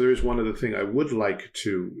the end, so there is one other thing I would like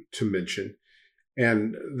to mention,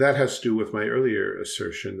 and that has to do with my earlier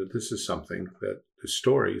assertion that this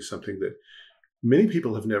story is something that many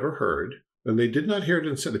people have never heard, and they did not hear it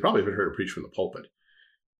they probably haven't heard it preached from the pulpit,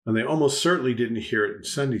 and they almost certainly didn't hear it in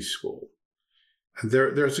Sunday school. And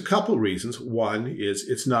there's a couple reasons. One is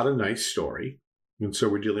it's not a nice story, and so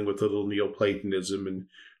we're dealing with a little Neoplatonism and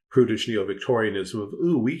prudish Neo-Victorianism of,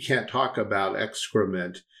 we can't talk about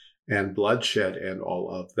excrement and bloodshed and all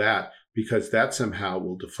of that, because that somehow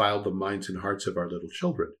will defile the minds and hearts of our little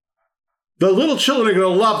children. The little children are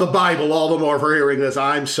going to love the Bible all the more for hearing this.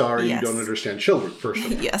 I'm sorry, yes. You don't understand children, first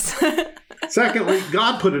of all. Yes. Secondly,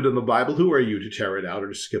 God put it in the Bible. Who are you to tear it out or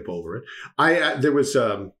to skip over it? There was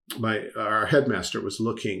our headmaster was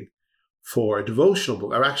looking for a devotional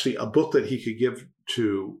book, or actually a book that he could give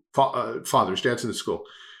to fathers, dads in the school,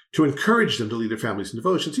 to encourage them to lead their families in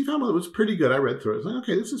devotions. He found one that was pretty good. I read through it. I was like,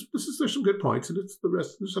 okay, there's some good points, and it's the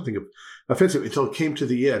rest. There's something offensive until it came to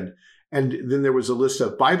the end, and then there was a list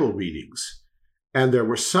of Bible readings, and there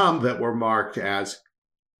were some that were marked as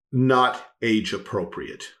not age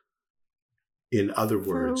appropriate. In other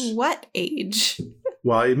words, for what age?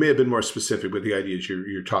 Well, it may have been more specific, but the idea is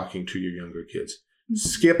you're talking to your younger kids. Mm-hmm.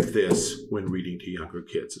 Skip this when reading to younger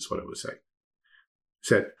kids. Is what I was saying.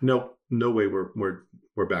 Said no way.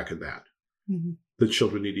 We're back at that. Mm-hmm. The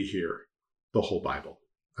children need to hear the whole Bible.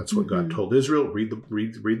 That's what God told Israel. Read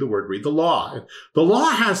the word. Read the law. And the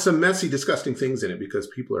law has some messy, disgusting things in it because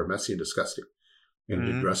people are messy and disgusting, and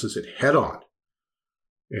it addresses it head on.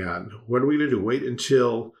 And what are we going to do? Wait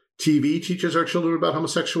until TV teaches our children about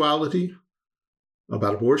homosexuality,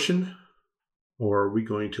 about abortion, or are we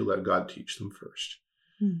going to let God teach them first?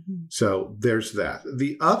 Mm-hmm. So there's that.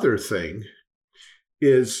 The other thing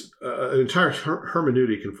is an entire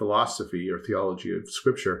hermeneutic and philosophy or theology of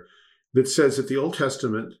Scripture that says that the Old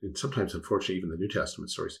Testament, and sometimes, unfortunately, even the New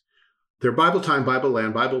Testament stories, they're Bible time, Bible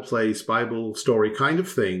land, Bible place, Bible story kind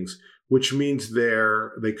of things, which means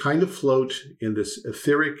they kind of float in this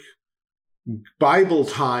etheric Bible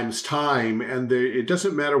times time, and it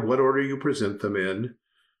doesn't matter what order you present them in.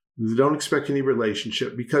 They don't expect any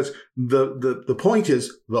relationship because the point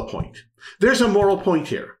is the point. There's a moral point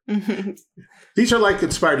here. These are like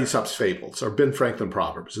inspired Aesop's fables or Ben Franklin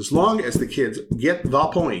proverbs. As long as the kids get the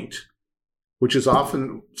point, which is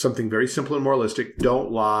often something very simple and moralistic,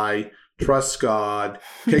 don't lie, trust God,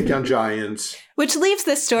 take down giants. Which leaves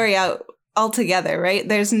this story out altogether, right?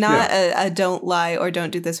 There's not a don't lie or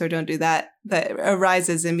don't do this or don't do that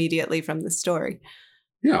arises immediately from the story.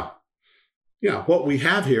 Yeah. Yeah. What we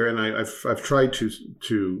have here, and I've tried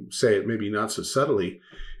to say it maybe not so subtly,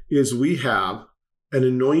 is we have an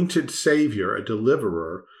anointed savior, a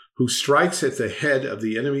deliverer, who strikes at the head of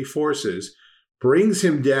the enemy forces, brings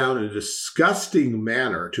him down in a disgusting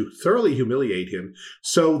manner to thoroughly humiliate him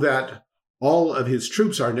so that all of his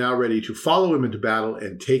troops are now ready to follow him into battle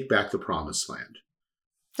and take back the promised land.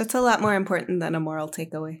 That's a lot more important than a moral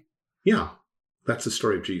takeaway. Yeah, that's the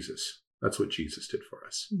story of Jesus. That's what Jesus did for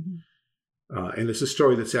us. Mm-hmm. And it's a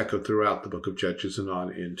story that's echoed throughout the book of Judges and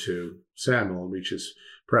on into Samuel and reaches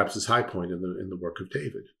perhaps his high point in the work of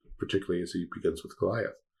David, particularly as he begins with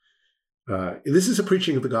Goliath. This is a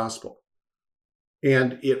preaching of the gospel.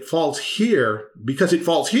 And it falls here because it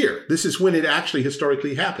falls here. This is when it actually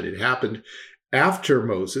historically happened. It happened after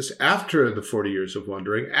Moses, after the 40 years of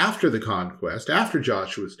wandering, after the conquest, after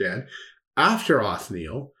Joshua's dead, after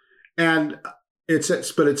Othniel. And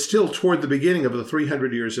but it's still toward the beginning of the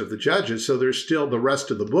 300 years of the Judges, so there's still the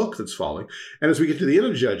rest of the book that's falling. And as we get to the end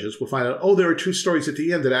of Judges, we'll find out, there are two stories at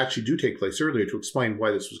the end that actually do take place earlier to explain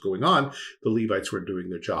why this was going on. The Levites weren't doing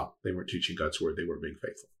their job. They weren't teaching God's word. They weren't being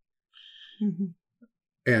faithful. Mm-hmm.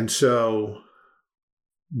 And so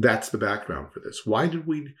that's the background for this. Why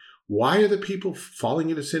are the people falling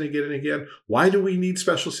into sin again and again? Why do we need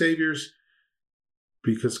special saviors?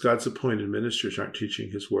 Because God's appointed ministers aren't teaching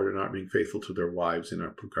his word and aren't being faithful to their wives and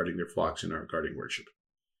aren't guarding their flocks and aren't guarding worship.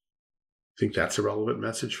 I think that's a relevant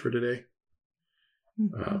message for today.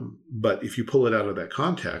 Mm-hmm. But if you pull it out of that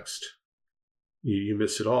context, you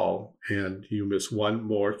miss it all, and you miss one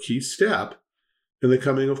more key step in the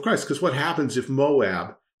coming of Christ. Because what happens if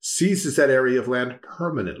Moab seizes that area of land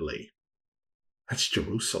permanently? That's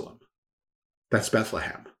Jerusalem. That's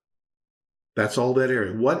Bethlehem. That's all that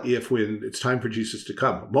area. What if when it's time for Jesus to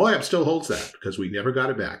come, Moab still holds that because we never got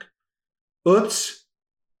it back? Oops.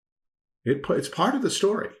 It's part of the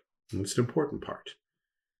story. And it's an important part.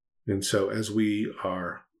 And so as we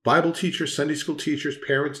are Bible teachers, Sunday school teachers,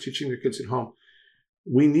 parents teaching their kids at home,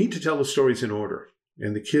 we need to tell the stories in order.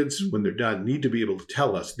 And the kids, when they're done, need to be able to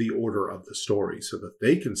tell us the order of the story so that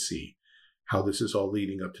they can see how this is all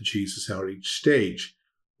leading up to Jesus, how at each stage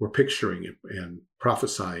we're picturing it and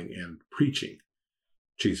prophesying and preaching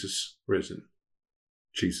Jesus risen,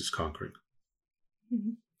 Jesus conquering.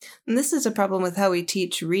 Mm-hmm. And this is a problem with how we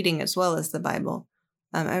teach reading as well as the Bible.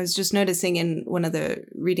 I was just noticing in one of the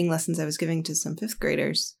reading lessons I was giving to some fifth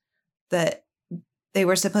graders that they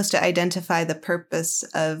were supposed to identify the purpose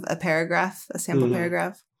of a paragraph, a sample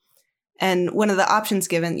paragraph. And one of the options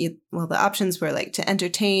given, the options were like to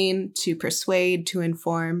entertain, to persuade, to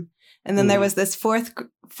inform. And then there was this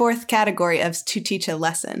fourth category of to teach a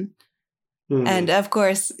lesson. And of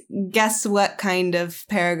course, guess what kind of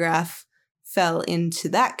paragraph fell into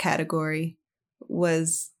that category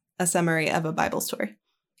was a summary of a Bible story.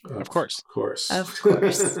 Of course. Of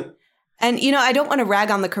course. And, I don't want to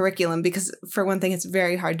rag on the curriculum because, for one thing, it's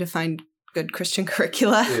very hard to find good Christian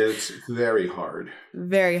curricula. It's very hard.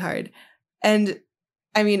 Very hard. And,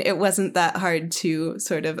 I mean, it wasn't that hard to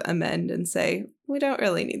sort of amend and say, we don't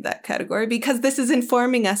really need that category because this is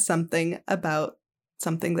informing us something about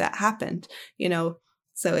something that happened,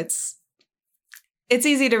 So it's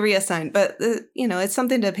easy to reassign, but, it's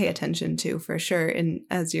something to pay attention to for sure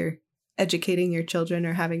as you're educating your children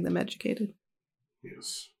or having them educated.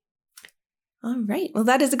 Yes. All right. Well,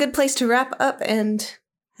 that is a good place to wrap up and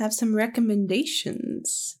have some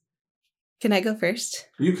recommendations. Can I go first?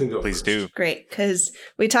 You can go Please first. do. Great, because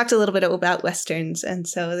we talked a little bit about Westerns, and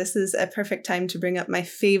so this is a perfect time to bring up my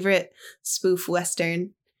favorite spoof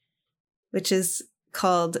Western, which is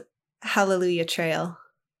called Hallelujah Trail.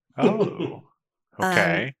 Oh,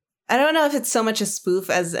 okay. I don't know if it's so much a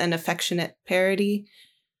spoof as an affectionate parody.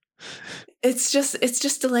 It's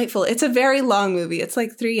just delightful. It's a very long movie. It's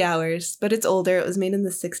like 3 hours, but it's older. It was made in the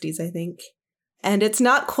 60s, I think. And it's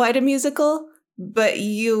not quite a musical, but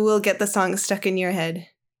you will get the song stuck in your head.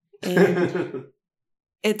 And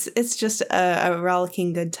it's just a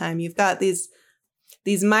rollicking good time. You've got these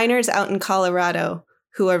miners out in Colorado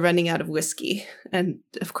who are running out of whiskey. And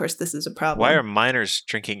of course, this is a problem. Why are miners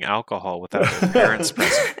drinking alcohol without their parents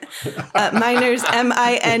present? Miners,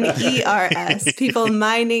 M-I-N-E-R-S. People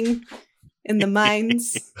mining in the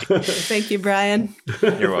mines. Thank you, Brian.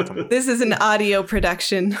 You're welcome. This is an audio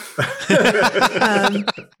production.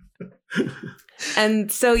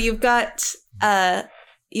 And so you've got a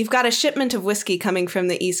shipment of whiskey coming from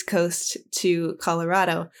the East Coast to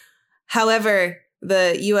Colorado. However,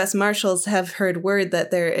 the U.S. Marshals have heard word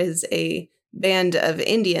that there is a band of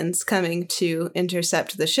Indians coming to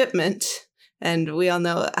intercept the shipment. And we all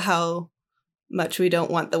know how much we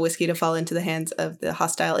don't want the whiskey to fall into the hands of the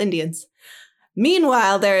hostile Indians.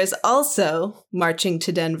 Meanwhile, there is also, marching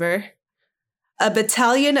to Denver, a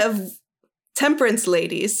battalion of temperance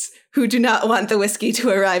ladies who do not want the whiskey to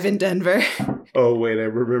arrive in Denver. Oh, wait,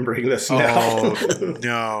 I'm remembering this now. Oh,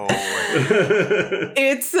 no.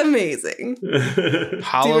 It's amazing.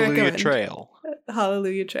 Hallelujah Trail.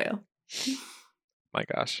 Hallelujah Trail. My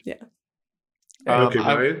gosh. Yeah. Okay,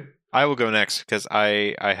 Brian? I will go next because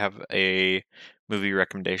I have a movie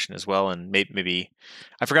recommendation as well. And maybe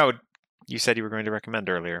I forgot what you said you were going to recommend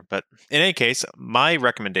earlier. But in any case, my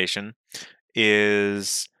recommendation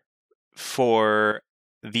is for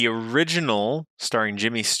the original starring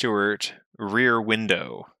Jimmy Stewart, Rear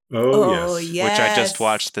Window. Oh, yes. Which I just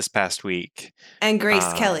watched this past week. And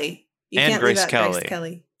Grace Kelly. You and can't Grace leave out Kelly. Grace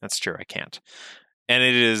Kelly. That's true. I can't. And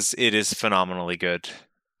it is phenomenally good.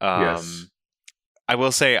 Yes. I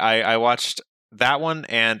will say I watched that one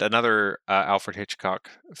and another Alfred Hitchcock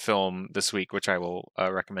film this week, which I will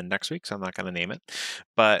recommend next week. So I'm not going to name it,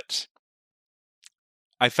 but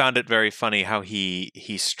I found it very funny how he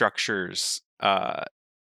structures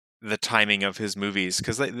the timing of his movies,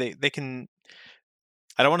 because they can.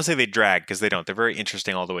 I don't want to say they drag, because they don't. They're very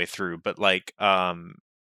interesting all the way through, but like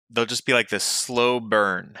they'll just be like this slow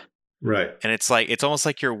burn. Right. And it's almost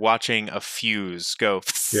like you're watching a fuse go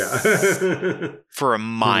for a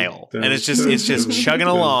mile. And it's just chugging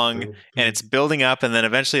along, and it's building up, and then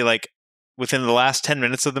eventually, like within the last 10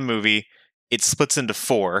 minutes of the movie, it splits into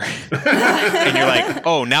 4. And you're like,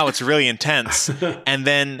 oh, now it's really intense. And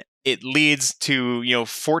then it leads to,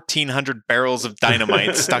 1,400 barrels of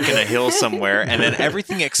dynamite stuck in a hill somewhere, and then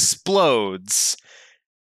everything explodes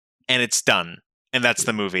and it's done. And that's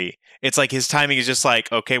the movie. It's like his timing is just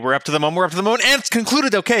like, okay, we're up to the moment, and it's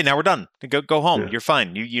concluded. Okay, now we're done. Go home. Yeah. You're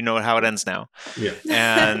fine. You know how it ends now. Yeah.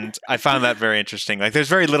 And I found that very interesting. Like, there's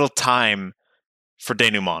very little time for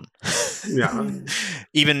denouement. Yeah.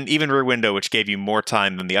 Even Rear Window, which gave you more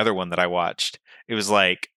time than the other one that I watched, it was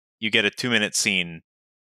like you get a 2-minute scene,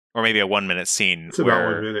 or maybe a 1-minute scene. It's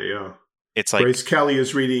about 1 minute, yeah. It's like Grace Kelly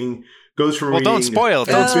is goes from reading. Don't spoil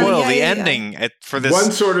the ending for this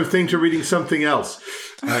one sort of thing to reading something else.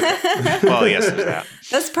 Well, yes, there's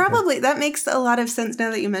that. That makes a lot of sense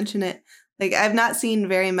now that you mention it. Like, I've not seen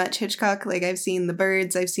very much Hitchcock. Like, I've seen The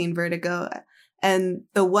Birds, I've seen Vertigo, and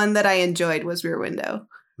the one that I enjoyed was Rear Window.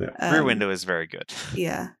 Yeah. Rear Window is very good.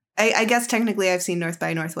 Yeah. I guess technically I've seen North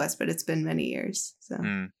by Northwest, but it's been many years. So,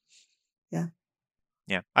 yeah.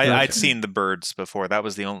 Yeah. I'd seen The Birds before.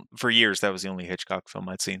 For years, that was the only Hitchcock film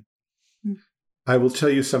I'd seen. I will tell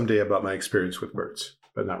you someday about my experience with birds,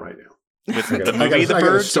 but not right now. With the movie The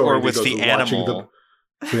Birds or with the animal?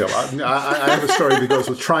 I have a story that goes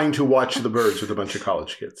with trying to watch The Birds with a bunch of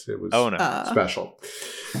college kids. It was special.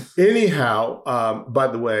 Anyhow, by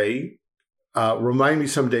the way, remind me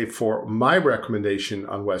someday for my recommendation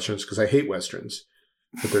on Westerns, because I hate Westerns.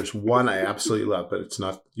 But there's one I absolutely love, but it's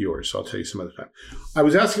not yours, so I'll tell you some other time. I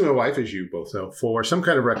was asking my wife, as you both know, for some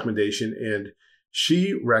kind of recommendation, and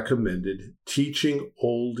she recommended teaching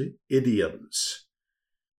old idioms,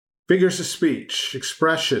 figures of speech,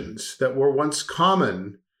 expressions that were once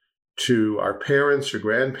common to our parents or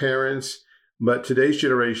grandparents, but today's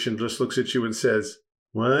generation just looks at you and says,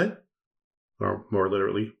 "What?" Or more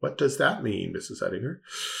literally, "What does that mean, Mrs. Ettinger?"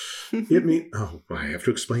 It means, I have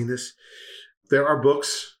to explain this. There are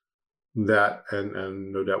books that,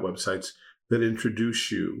 and no doubt websites, that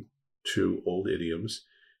introduce you to old idioms.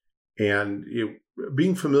 And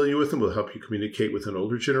being familiar with them will help you communicate with an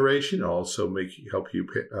older generation. It'll also help you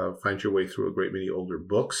find your way through a great many older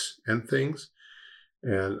books and things.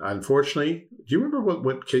 And unfortunately, do you remember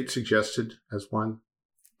what Kate suggested as one?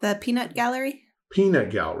 The Peanut Gallery? Peanut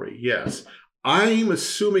Gallery, yes. I'm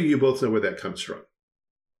assuming you both know where that comes from.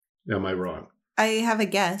 Am I wrong? I have a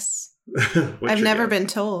guess. I've never been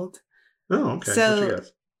told. Oh, okay. So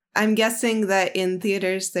I'm guessing that in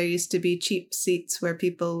theaters there used to be cheap seats where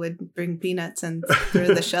people would bring peanuts and throw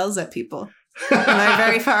the shells at people. Am I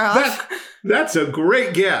very far off? That's a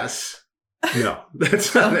great guess. No,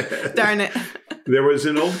 that's not it. Darn it. There was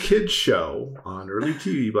an old kids show on early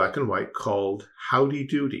TV, black and white, called Howdy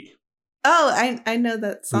Doody. Oh, I know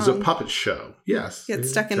that song. It was a puppet show. Yes.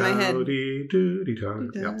 Gets stuck in my head. Howdy Doody. Yeah.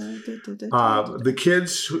 The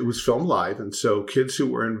kids, it was filmed live, and so kids who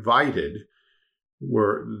were invited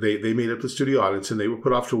they made up the studio audience, and they were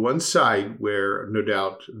put off to one side where no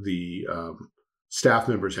doubt the staff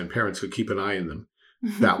members and parents could keep an eye on them.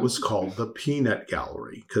 That was called the Peanut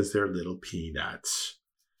Gallery because they're little peanuts.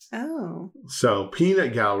 Oh. So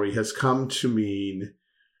Peanut Gallery has come to mean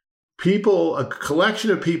a collection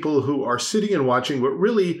of people who are sitting and watching, but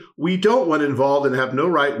really we don't want involved and have no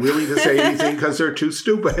right really to say anything because they're too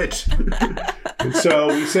stupid. And so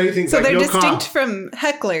we say things like, they're distinct from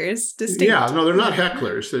hecklers. Yeah, no, they're not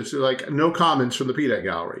hecklers. There's like no comments from the Peanut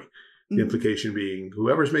Gallery. The implication being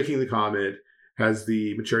whoever's making the comment has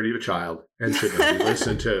the maturity of a child and should not be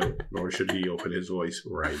listened to, nor should he open his voice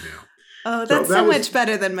right now. Oh, that's so much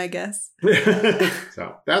better than my guess.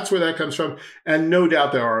 So that's where that comes from. And no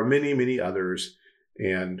doubt there are many, many others.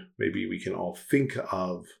 And maybe we can all think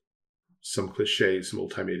of some cliches, some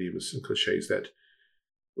old-time idioms and cliches that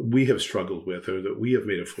we have struggled with or that we have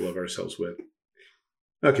made a fool of ourselves with.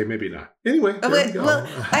 Okay, maybe not. Anyway, we go. Well,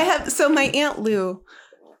 so my Aunt Lou,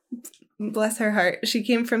 bless her heart, she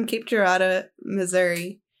came from Cape Girardeau,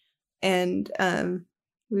 Missouri. And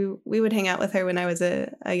we would hang out with her when I was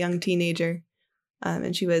a young teenager,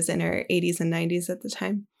 and she was in her 80s and 90s at the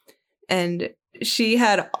time. And she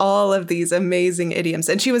had all of these amazing idioms.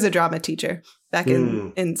 And she was a drama teacher back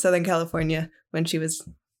in Southern California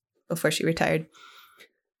before she retired.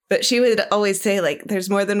 But she would always say, like, there's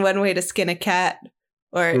more than one way to skin a cat.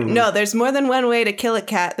 Or, no, there's more than one way to kill a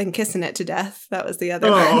cat than kissing it to death. That was the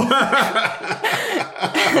other one.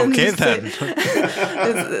 Okay, then.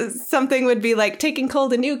 Something would be like taking coal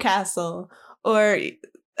to Newcastle. Or,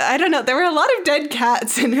 I don't know. There were a lot of dead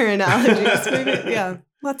cats in her analogies. Maybe, yeah,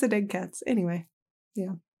 lots of dead cats. Anyway,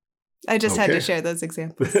 yeah. I just had to share those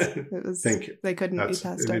examples. Thank you. They couldn't be passed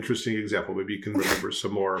That's on. an interesting example. Maybe you can remember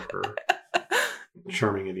some more of her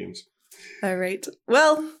charming idioms. All right.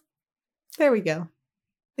 Well, there we go.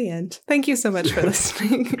 The end. Thank you so much for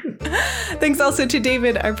listening. Thanks also to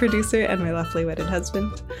David, our producer, and my lawfully wedded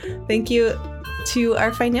husband. Thank you to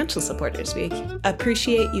our financial supporters. We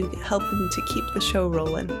appreciate you helping to keep the show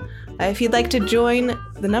rolling. If you'd like to join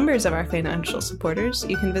the numbers of our financial supporters,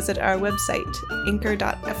 you can visit our website,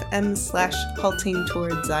 anchor.fm/halting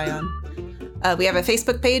towards Zion. We have a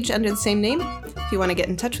Facebook page under the same name. If you want to get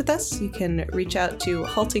in touch with us, you can reach out to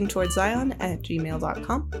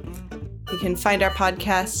haltingtowardszion@gmail.com. You can find our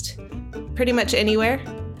podcast pretty much anywhere.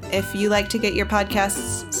 If you like to get your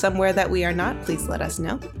podcasts somewhere that we are not, please let us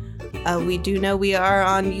know. We do know we are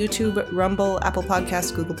on YouTube, Rumble, Apple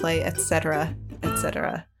Podcasts, Google Play, etc.,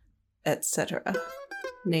 etc., etc.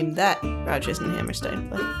 Name that Rodgers and Hammerstein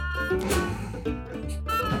play.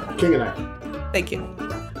 King and I. Thank you.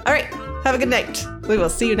 All right. Have a good night. We will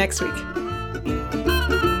see you next week.